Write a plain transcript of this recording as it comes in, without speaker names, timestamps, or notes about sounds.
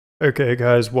Okay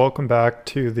guys, welcome back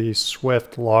to the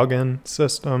Swift login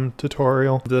system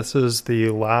tutorial. This is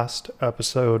the last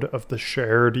episode of the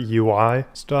shared UI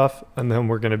stuff, and then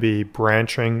we're going to be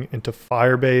branching into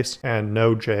Firebase and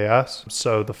NodeJS.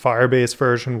 So the Firebase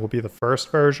version will be the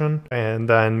first version, and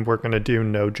then we're going to do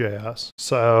NodeJS.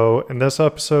 So in this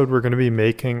episode, we're going to be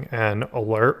making an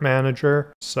alert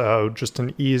manager. So just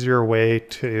an easier way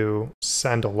to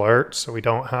send alerts so we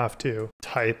don't have to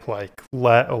type like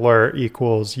let alert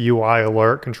equals UI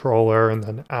alert controller and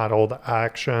then add all the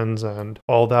actions and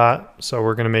all that. So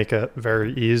we're going to make it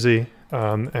very easy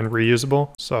and reusable.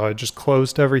 So I just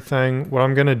closed everything. What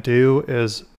I'm going to do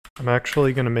is I'm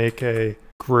actually going to make a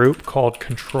group called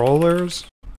controllers.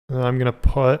 And I'm going to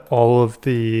put all of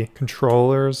the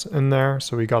controllers in there.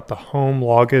 So we got the home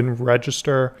login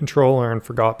register controller and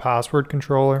forgot password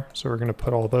controller. So we're going to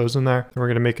put all those in there. And we're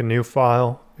going to make a new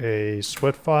file, a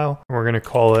Swift file, and we're going to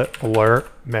call it alert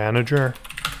manager.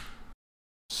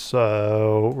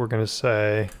 So we're going to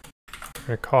say, we're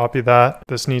going to copy that.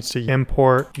 This needs to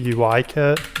import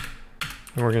UIKit,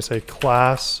 and we're going to say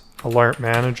class alert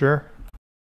manager.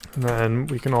 And then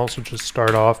we can also just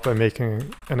start off by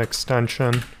making an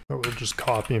extension that we'll just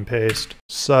copy and paste.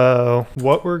 So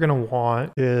what we're going to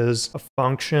want is a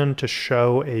function to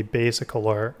show a basic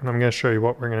alert. And I'm going to show you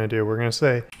what we're going to do. We're going to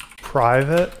say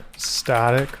private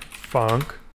static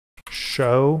func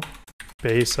show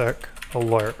basic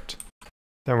alert.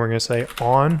 Then we're going to say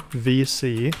on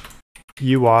VC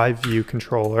UI view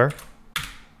controller.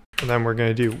 And then we're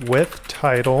going to do with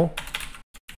title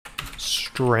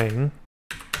string.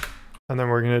 And then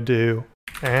we're going to do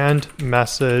and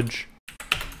message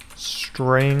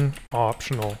string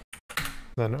optional.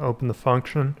 Then open the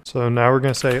function. So now we're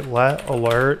going to say let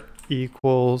alert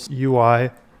equals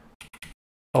UI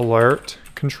alert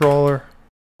controller.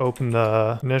 Open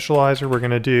the initializer. We're going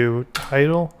to do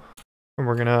title. And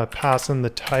we're going to pass in the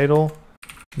title.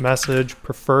 Message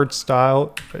preferred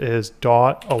style is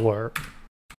dot alert.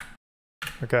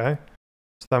 Okay.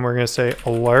 So then we're going to say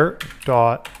alert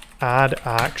dot add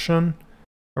action.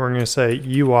 And we're going to say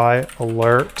UI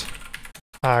alert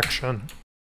action.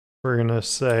 We're going to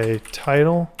say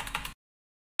title,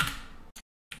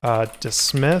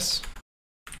 dismiss,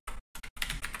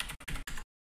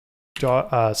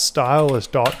 style is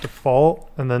dot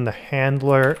default, and then the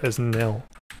handler is nil.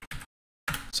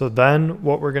 So then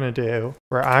what we're going to do,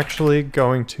 we're actually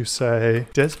going to say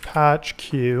dispatch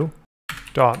queue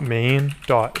dot main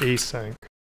dot async.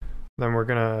 Then we're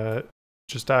going to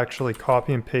just actually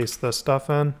copy and paste this stuff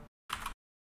in.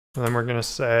 And then we're going to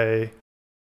say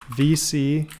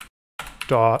vc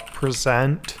dot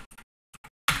present.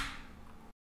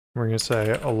 We're going to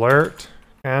say alert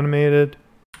animated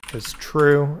is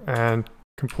true and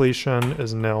completion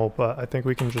is nil, but I think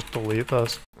we can just delete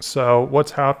this. So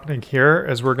what's happening here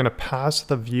is we're going to pass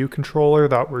the view controller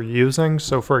that we're using.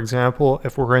 So for example,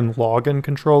 if we're in login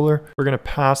controller, we're going to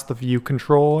pass the view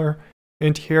controller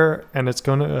into here, and it's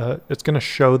gonna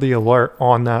show the alert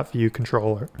on that view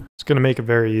controller. It's gonna make it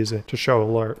very easy to show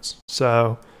alerts.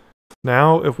 So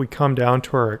now if we come down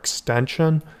to our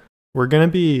extension, we're gonna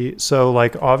be, so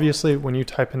like obviously when you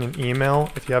type in an email,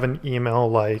 if you have an email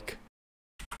like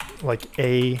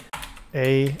a@a.com,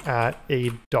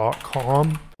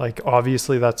 like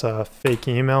obviously that's a fake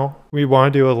email. We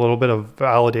want to do a little bit of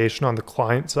validation on the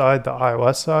client side, the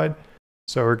iOS side.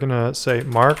 So we're going to say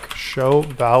mark show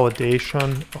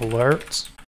validation alerts.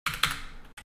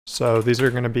 So these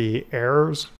are going to be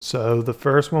errors. So the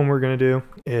first one we're going to do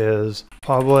is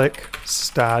public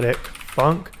static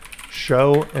func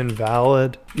show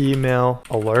invalid email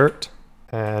alert.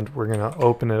 And we're going to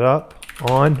open it up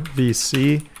on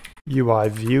VC UI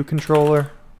view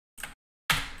controller.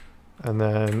 And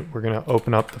then we're going to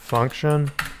open up the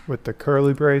function with the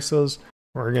curly braces.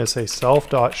 We're going to say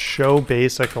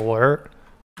self.showBasicAlert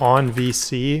on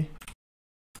VC.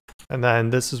 And then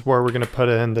this is where we're going to put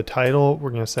in the title.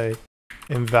 We're going to say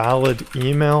invalid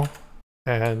email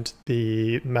and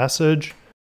the message.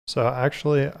 So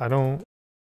actually, I don't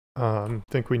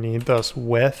think we need this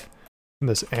with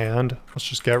this and. Let's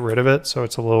just get rid of it so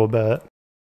it's a little bit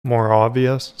more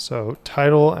obvious. So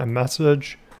title and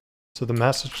message. So the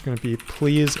message is going to be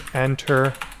please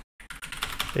enter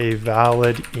a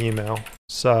valid email.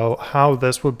 So how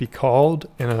this would be called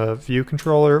in a view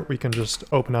controller, we can just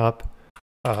open up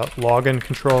login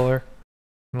controller,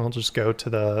 and I'll just go to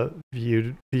the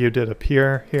view did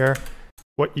appear here.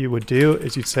 What you would do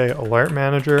is you'd say alert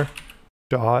manager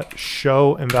dot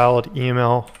show invalid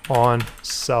email on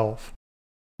self,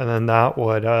 and then that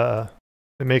would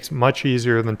it makes it much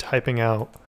easier than typing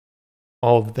out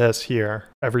all of this here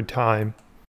every time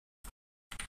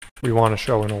we want to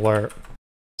show an alert.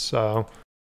 So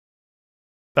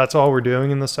that's all we're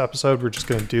doing in this episode. We're just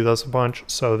going to do this a bunch.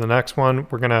 So the next one,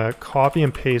 we're going to copy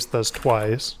and paste this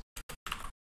twice.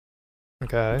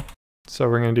 Okay. So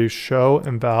we're going to do show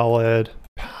invalid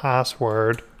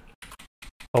password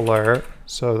alert.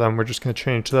 So then we're just going to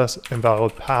change this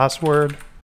invalid password.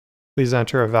 Please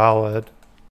enter a valid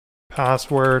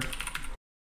password.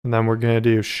 And then we're going to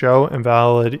do show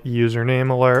invalid username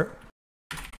alert.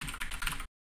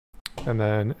 And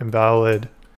then invalid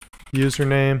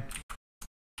username.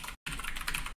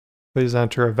 Please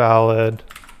enter a valid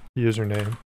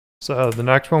username. So the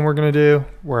next one we're going to do,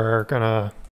 we're going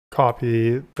to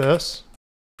copy this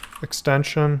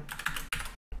extension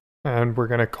and we're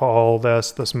going to call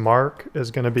this mark is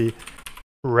going to be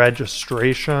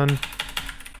registration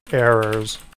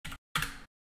errors.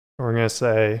 We're going to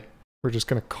say, we're just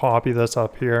going to copy this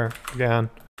up here again.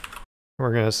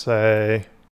 We're going to say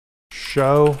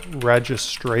show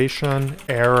registration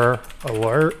error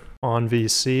alert on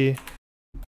VC.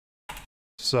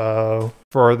 So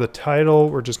for the title,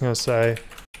 we're just going to say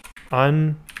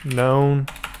unknown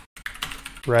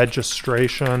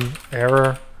registration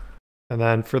error. And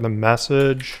then for the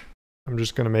message, I'm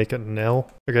just going to make it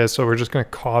nil. Okay, so we're just going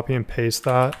to copy and paste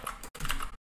that.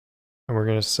 And we're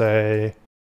going to say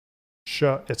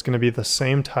show, it's going to be the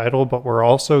same title, but we're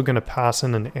also going to pass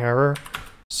in an error.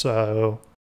 So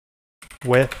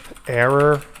with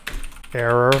error.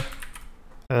 And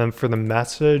then for the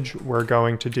message, we're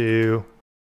going to do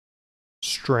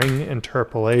string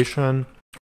interpolation,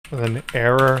 and then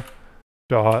error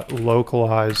dot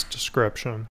localized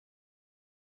description.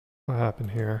 What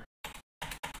happened here?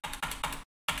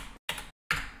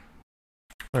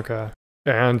 Okay.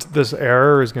 And this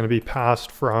error is going to be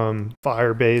passed from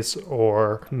Firebase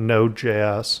or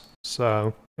NodeJS.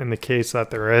 So in the case that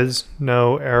there is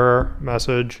no error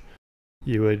message,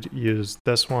 you would use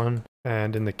this one.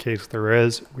 And in the case there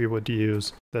is, we would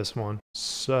use this one.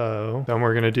 So then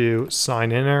we're going to do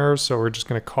sign in errors. So we're just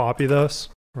going to copy this.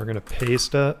 We're going to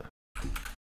paste it.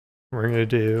 We're going to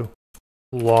do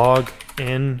log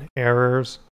in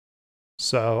errors.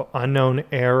 So unknown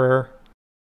error.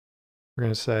 We're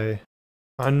going to say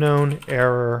unknown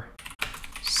error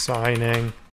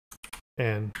signing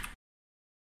in.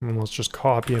 And let's just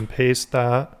copy and paste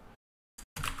that.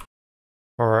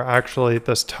 Or actually,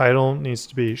 this title needs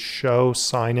to be show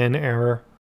sign in error.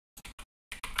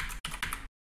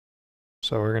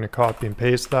 So we're going to copy and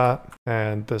paste that.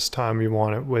 And this time we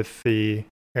want it with the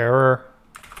error.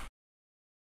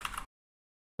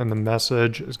 And the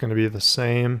message is going to be the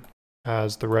same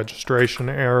as the registration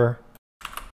error.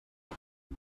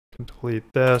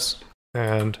 Delete this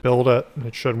and build it, and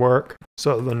it should work.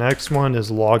 So the next one is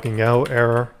logging out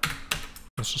error.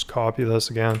 Let's just copy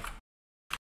this again.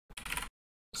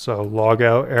 So log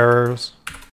out errors.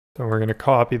 Then we're going to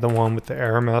copy the one with the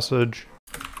error message.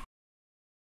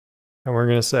 And we're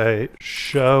going to say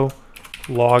show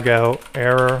logout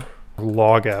error,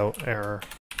 logout error.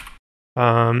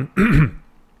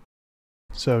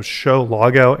 So show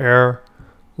logout error,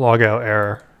 logout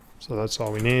error. So that's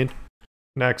all we need.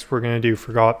 Next, we're going to do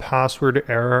forgot password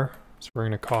error. So we're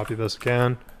going to copy this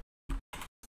again.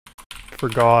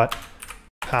 Forgot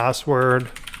password.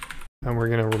 And we're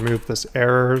going to remove this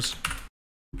errors.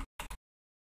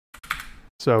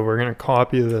 So we're going to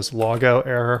copy this logout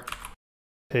error,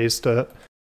 paste it.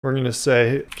 We're going to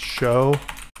say show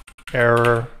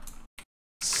error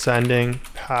sending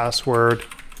password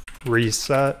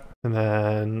reset, and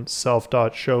then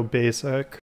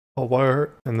self.showBasic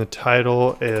alert, and the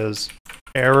title is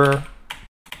error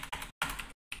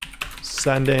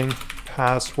sending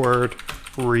password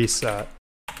reset.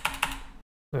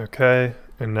 Okay,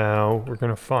 and now we're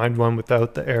going to find one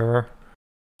without the error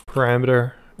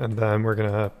parameter, and then we're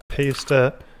going to paste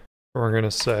it. We're going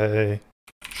to say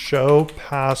show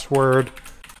password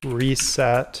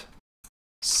reset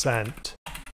sent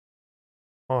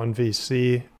on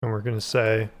VC, and we're going to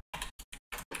say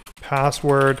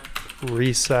password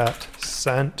reset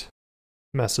sent,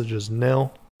 message is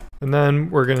nil. And then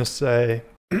we're going to say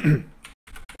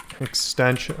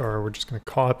extension, or we're just going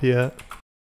to copy it.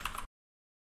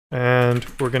 And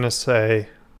we're going to say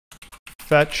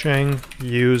fetching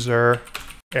user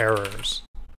errors.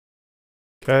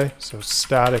 Okay, so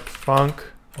static func,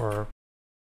 or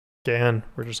again,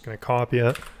 we're just going to copy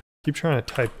it. Keep trying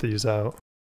to type these out,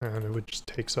 and it would just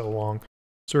take so long.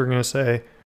 So we're going to say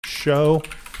show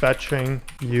fetching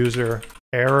user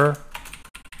error,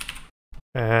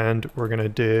 and we're going to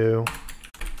do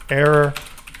error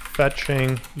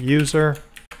fetching user,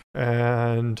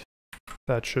 and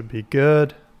that should be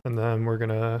good. And then we're going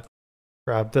to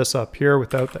grab this up here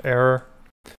without the error,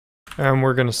 and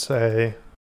we're going to say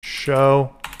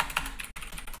show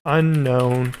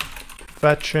unknown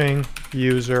fetching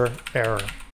user error.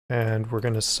 And we're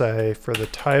going to say for the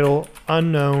title,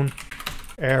 unknown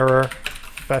error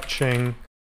fetching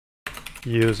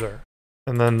user.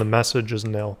 And then the message is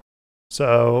nil.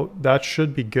 So that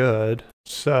should be good.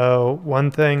 So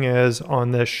one thing is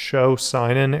on this show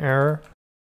sign-in error,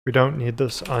 we don't need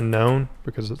this unknown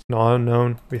because it's not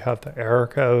unknown. We have the error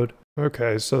code.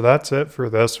 Okay, so that's it for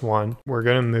this one. We're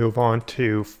going to move on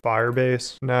to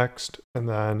Firebase next, and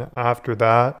then after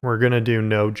that, we're going to do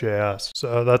Node.js.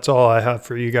 So that's all I have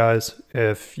for you guys.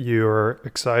 If you're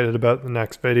excited about the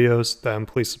next videos, then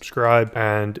please subscribe.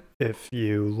 And if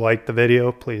you like the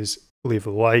video, please leave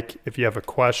a like. If you have a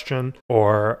question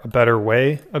or a better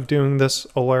way of doing this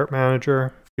alert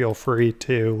manager, feel free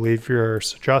to leave your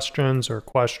suggestions or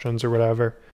questions or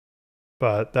whatever.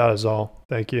 But that is all.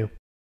 Thank you.